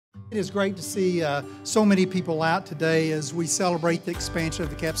It is great to see so many people out today as we celebrate the expansion of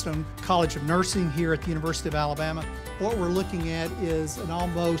the Capstone College of Nursing here at the University of Alabama. What we're looking at is an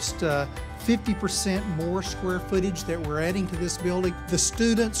almost 50% more square footage that we're adding to this building. The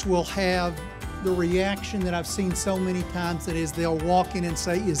students will have the reaction that I've seen so many times, that is, they'll walk in and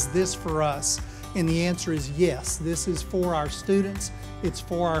say, "Is this for us?" And the answer is yes. This is for our students, it's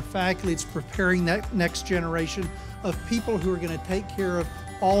for our faculty, it's preparing that next generation of people who are going to take care of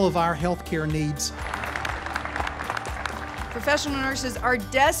all of our healthcare needs. Professional nurses are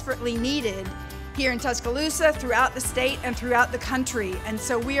desperately needed here in Tuscaloosa, throughout the state, and throughout the country. And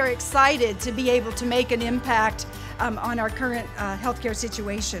so we are excited to be able to make an impact on our current healthcare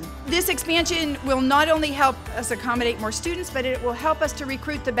situation. This expansion will not only help us accommodate more students, but it will help us to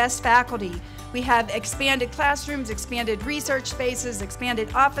recruit the best faculty. We have expanded classrooms, expanded research spaces, expanded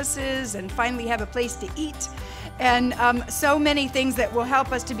offices, and finally have a place to eat. And so many things that will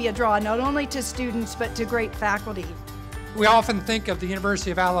help us to be a draw, not only to students, but to great faculty. We often think of the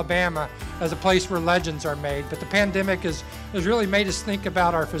University of Alabama as a place where legends are made, but the pandemic has really made us think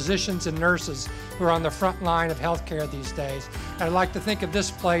about our physicians and nurses who are on the front line of healthcare these days. And I'd like to think of this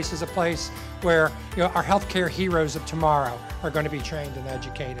place as a place where our healthcare heroes of tomorrow are going to be trained and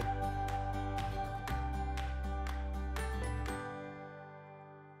educated.